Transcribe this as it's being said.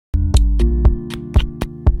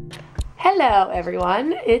Hello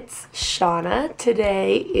everyone, it's Shauna.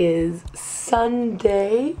 Today is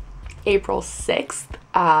Sunday, April 6th.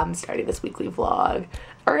 I'm starting this weekly vlog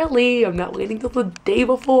early. I'm not waiting till the day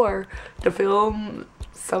before to film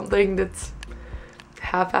something that's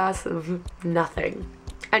half-ass of nothing.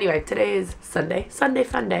 Anyway, today is Sunday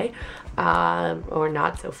fun day, or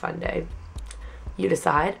not so fun day. You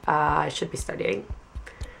decide. I should be studying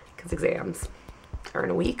because exams are in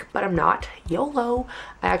a week, but I'm not. YOLO.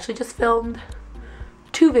 I actually just filmed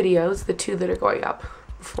 2 videos, the 2 that are going up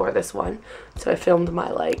before this one. So I filmed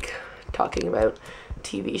my talking about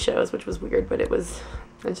TV shows, which was weird, but I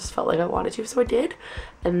just felt like I wanted to, so I did.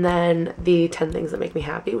 And then the 10 things that make me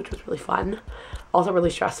happy, which was really fun. Also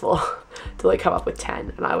really stressful to come up with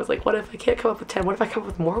 10. And I was like, what if I can't come up with 10? What if I come up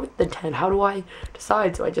with more than 10? How do I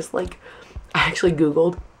decide? So I just I actually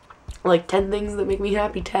Googled 10 things that make me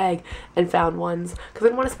happy tag and found ones because I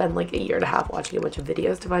didn't want to spend a year and a half watching a bunch of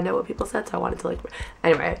videos to find out what people said, so I wanted to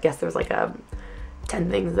anyway, I guess there was a 10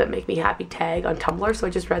 things that make me happy tag on Tumblr, so I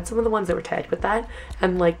just read some of the ones that were tagged with that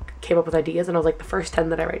and came up with ideas, and I was like, the first 10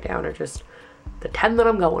 that I write down are just the 10 that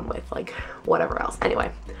I'm going with, whatever else.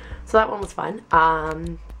 Anyway, so that one was fun.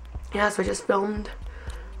 Yeah, so I just filmed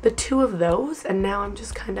the 2 of those and now I'm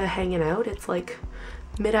just kind of hanging out. It's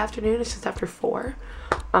mid-afternoon, it's just after 4.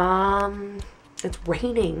 It's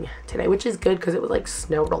raining today, which is good because it was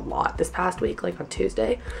snowed a lot this past week, on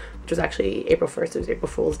Tuesday, which was actually April 1st. It was April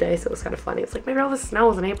Fool's Day, so it was kind of funny. It's maybe all the snow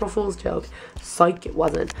was an April Fool's joke. Psych, it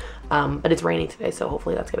wasn't. But it's raining today, so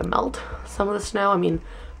hopefully that's gonna melt some of the snow. I mean,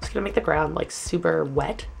 it's gonna make the ground super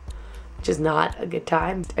wet, which is not a good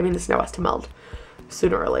time. I mean, the snow has to melt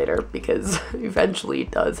sooner or later because eventually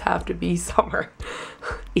it does have to be summer.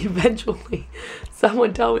 Eventually.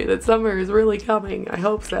 Someone tell me that summer is really coming. I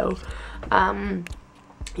hope so.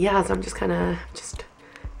 Yeah, so I'm just kind of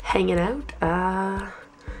hanging out.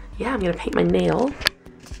 Yeah, I'm gonna paint my nail.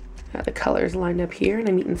 Got the colors lined up here, and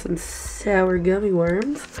I'm eating some sour gummy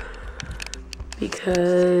worms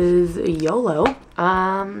because YOLO.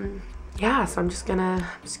 Yeah, so I'm just gonna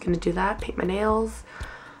do that, paint my nails.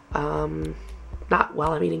 Not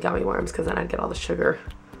while I'm eating gummy worms because then I'd get all the sugar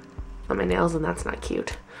on my nails and that's not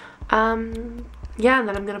cute. Yeah, and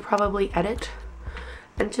then I'm gonna probably edit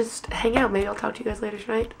and just hang out. Maybe I'll talk to you guys later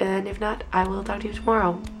tonight, and if not, I will talk to you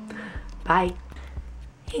tomorrow. Bye.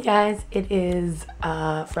 Hey guys, it is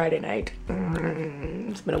Friday night.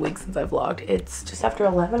 It's been a week since I vlogged. It's just after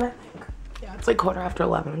 11, I think. Yeah, it's quarter after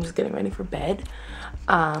 11. I'm just getting ready for bed.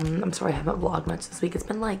 I'm sorry I haven't vlogged much this week. It's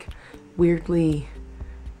been weirdly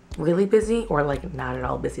really busy, or not at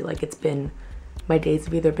all busy. It's been, my days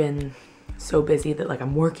have either been so busy that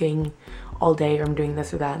I'm working all day, or I'm doing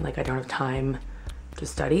this or that, and I don't have time to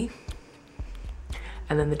study.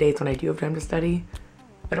 And then the days when I do have time to study,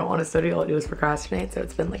 I don't want to study. All I do is procrastinate. So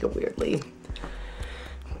it's been a weirdly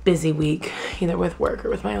busy week, either with work or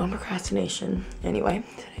with my own procrastination. Anyway,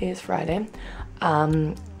 today is Friday,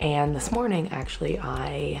 and this morning actually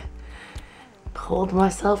I pulled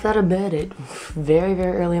myself out of bed at very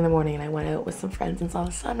early in the morning, and I went out with some friends and saw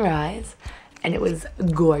the sunrise, and it was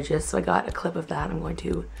gorgeous. So I got a clip of that. I'm going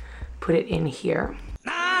to put it in here.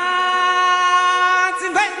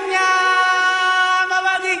 So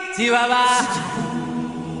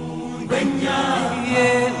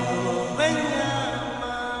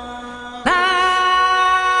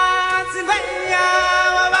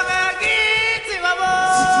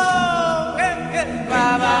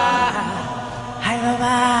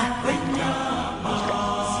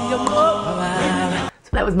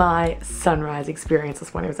that was my sunrise experience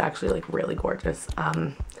this morning. It was actually really gorgeous,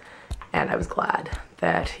 and I was glad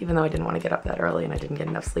that even though I didn't want to get up that early and I didn't get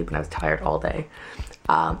enough sleep and I was tired all day,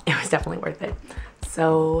 it was definitely worth it.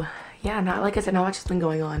 So yeah, like I said, not much has been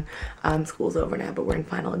going on. School's over now, but we're in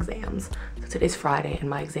final exams. So today's Friday and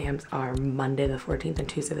my exams are Monday the 14th and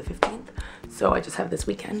Tuesday the 15th. So I just have this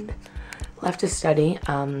weekend left to study,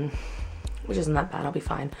 which isn't that bad. I'll be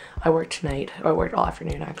fine. I work tonight, or I worked all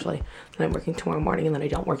afternoon actually, then I'm working tomorrow morning, and then I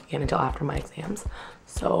don't work again until after my exams.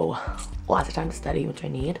 So lots of time to study, which I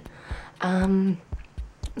need.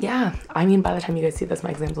 Yeah, I mean, by the time you guys see this, my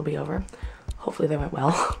exams will be over. Hopefully they went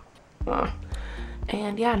well.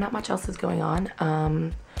 And yeah, not much else is going on.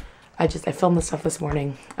 I filmed the stuff this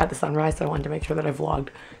morning at the sunrise, so I wanted to make sure that I vlogged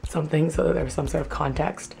something so that there was some sort of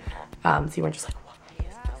context. So you weren't just why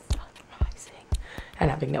is the sun rising? And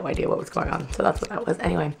having no idea what was going on. So that's what that was.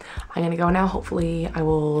 Anyway, I'm gonna go now. Hopefully I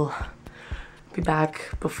will be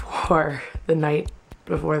back before the night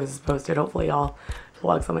before this is posted. Hopefully I'll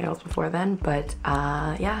vlog something else before then. But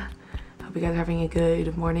yeah, hope you guys are having a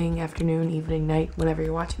good morning, afternoon, evening, night, whenever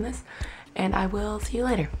you're watching this. And I will see you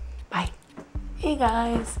later. Bye. Hey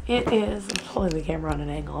guys, it is, I'm holding the camera on an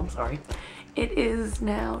angle, I'm sorry. It is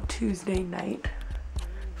now Tuesday night.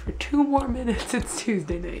 For 2 more minutes it's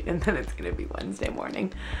Tuesday night and then it's gonna be Wednesday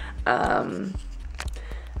morning. I'm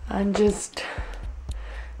just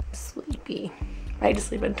sleepy. I had to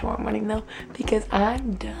sleep in tomorrow morning though because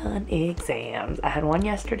I'm done exams. I had one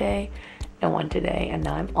yesterday and one today and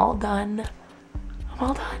now I'm all done. I'm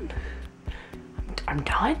all done. I'm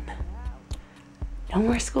done. No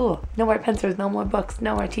more school, no more pencils, no more books,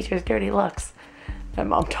 no more teachers' dirty looks. My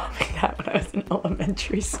mom taught me that when I was in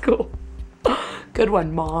elementary school. Good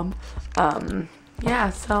one, Mom. Yeah,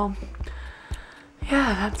 so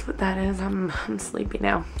yeah, that's what that is. I'm sleepy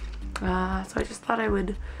now. So I just thought I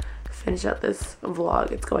would finish up this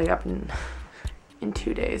vlog. It's going up in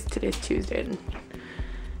 2 days. Today's Tuesday, and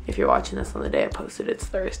if you're watching this on the day I posted, it's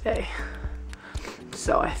Thursday.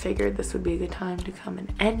 So I figured this would be a good time to come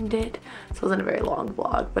and end it. So it wasn't a very long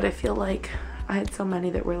vlog, but I feel like I had so many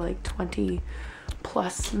that were like 20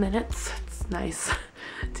 plus minutes. It's nice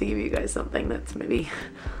to give you guys something that's maybe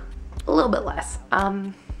a little bit less.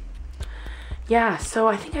 Yeah, so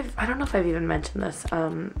I think I don't know if I've even mentioned this.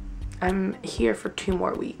 I'm here for 2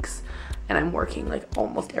 more weeks and I'm working like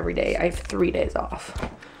almost every day. I have 3 days off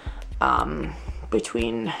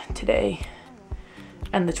between today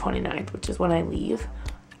and the 29th, which is when I leave.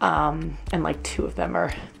 And like 2 of them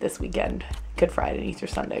are this weekend, Good Friday and Easter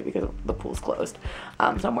Sunday, because the pool's closed.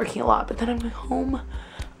 So I'm working a lot, but then I'm going home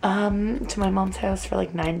to my mom's house for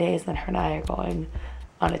like 9 days. Then her and I are going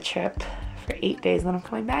on a trip for 8 days. Then I'm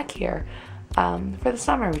coming back here for the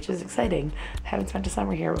summer, which is exciting. I haven't spent a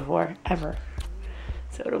summer here before, ever.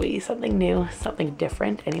 So it'll be something new, something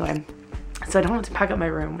different. Anyway, so I don't have to pack up my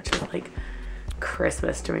room, which is like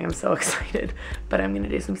Christmas to me. I'm so excited, but I'm gonna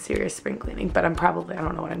do some serious spring cleaning. But I don't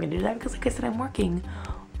know when I'm gonna do that because like I said, I'm working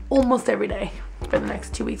almost every day for the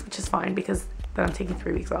next 2 weeks, which is fine because then I'm taking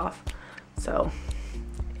 3 weeks off. So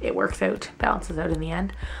it works out, balances out in the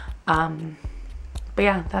end. But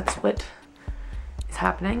yeah, that's what is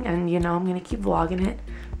happening, and you know, I'm gonna keep vlogging it.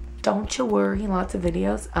 Don't you worry, lots of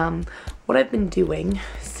videos. What I've been doing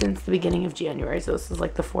since the beginning of January, so this is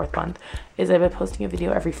like the 4th month, is I've been posting a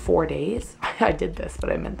video every 4 days. I did this, but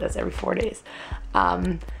I meant this, every 4 days.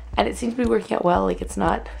 And it seems to be working out well. Like, it's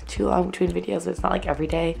not too long between videos. It's not like every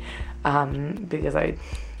day, because I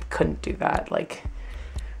couldn't do that. Like,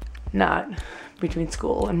 not between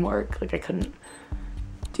school and work. Like, I couldn't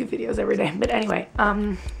do videos every day. But anyway,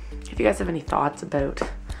 if you guys have any thoughts about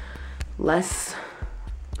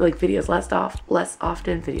videos less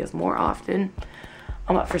often, videos more often,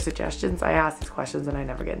 I'm up for suggestions. I ask these questions and I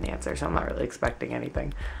never get an answer, so I'm not really expecting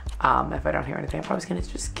anything. If I don't hear anything, I'm probably gonna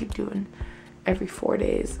just keep doing every 4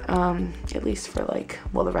 days, at least for like,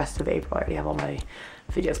 well, the rest of April. I already have all my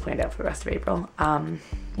videos planned out for the rest of April,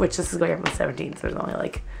 which this is going up on the 17th, so there's only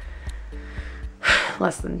like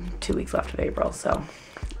less than 2 weeks left of April, so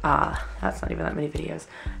that's not even that many videos.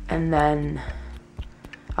 And then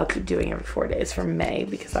I'll keep doing every 4 days for May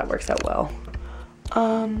because that works out well.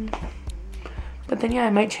 But then yeah, I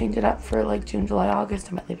might change it up for like June, July, August.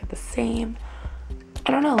 I might leave it the same.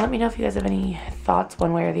 I don't know. Let me know if you guys have any thoughts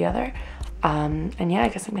one way or the other. And yeah, I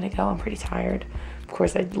guess I'm gonna go. I'm pretty tired. Of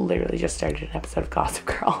course, I literally just started an episode of Gossip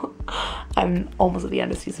Girl. I'm almost at the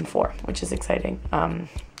end of season 4, which is exciting. I'm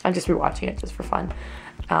just rewatching it just for fun.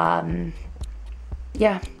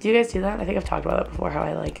 Yeah, do you guys do that? I think I've talked about that before, how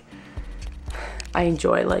I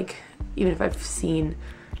enjoy, like, even if I've seen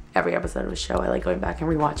every episode of a show, I like going back and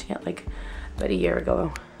rewatching it. Like, about a year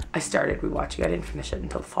ago, I started rewatching. I didn't finish it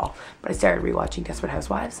until the fall, but I started rewatching Desperate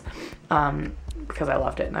Housewives because I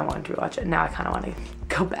loved it and I wanted to rewatch it. Now I kind of want to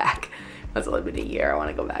go back. That's only been a year. I want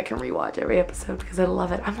to go back and rewatch every episode because I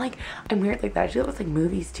love it. I'm weird like that. I do that with like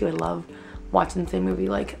movies too. I love watching the same movie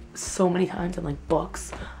like so many times, and like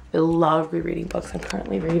books. I love rereading books. I'm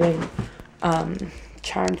currently reading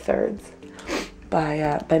Charmed Thirds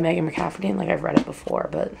by Megan McCafferty, and like I've read it before,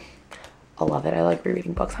 but I love it. I like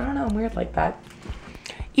rereading books. I don't know, I'm weird like that.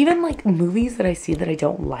 Even like movies that I see that I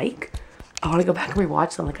don't like, I want to go back and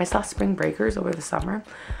rewatch them. Like I saw Spring Breakers over the summer,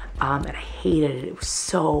 and I hated it. It was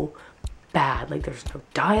so bad. Like there's no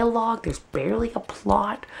dialogue, there's barely a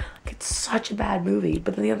plot. Like it's such a bad movie.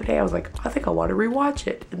 But then the other day I was like, I think I want to rewatch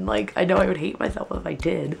it, and like I know I would hate myself if I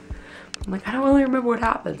did. I'm like, I don't really remember what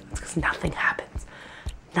happens. It's because nothing happens.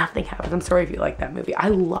 Nothing happens. I'm sorry if you like that movie. I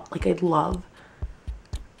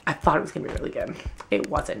thought it was gonna be really good. It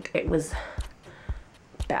wasn't. It was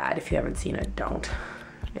bad. If you haven't seen it, don't.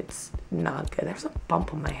 It's not good. There's a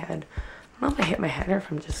bump on my head. I don't know if I hit my head or if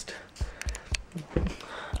I'm just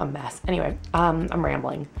a mess. Anyway, I'm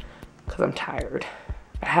rambling because I'm tired.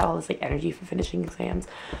 I had all this like energy for finishing exams.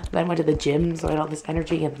 Then I went to the gym, so I had all this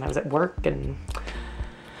energy, and then I was at work, and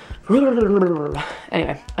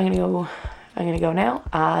anyway, I'm gonna go now,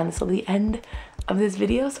 and this will be the end of this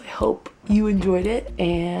video. So I hope you enjoyed it,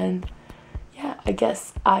 and yeah, I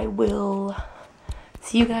guess I will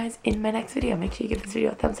see you guys in my next video. Make sure you give this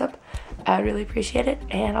video a thumbs up. I really appreciate it,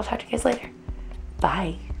 and I'll talk to you guys later.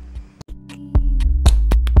 Bye.